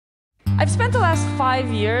I've spent the last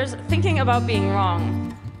 5 years thinking about being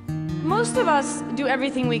wrong. Most of us do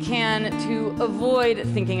everything we can to avoid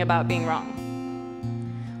thinking about being wrong.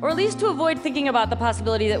 Or at least to avoid thinking about the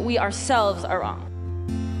possibility that we ourselves are wrong.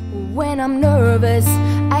 When I'm nervous,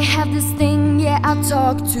 I have this thing, yeah, I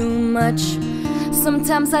talk too much.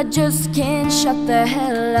 Sometimes I just can't shut the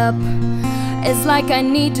hell up. It's like I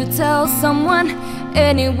need to tell someone,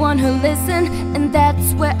 anyone who'll listen, and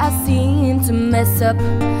that's where I seem to mess up.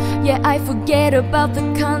 Yeah, I forget about the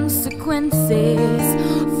consequences.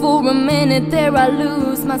 For a minute there I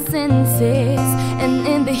lose my senses, and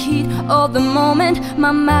in the heat of the moment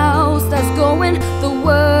my mouth starts going, the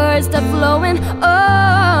words start flowing.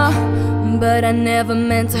 Oh, but I never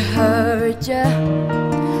meant to hurt ya.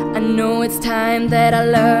 I know it's time that I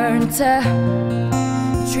learn to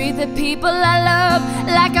treat the people I love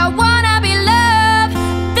like I wanna be loved.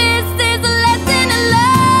 This is a lesson I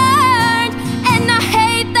learned, and I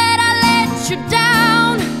hate that I let you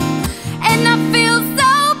down, and I feel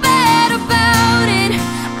so bad about it.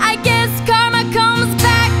 I guess karma comes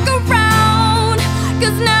back around,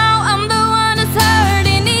 'cause now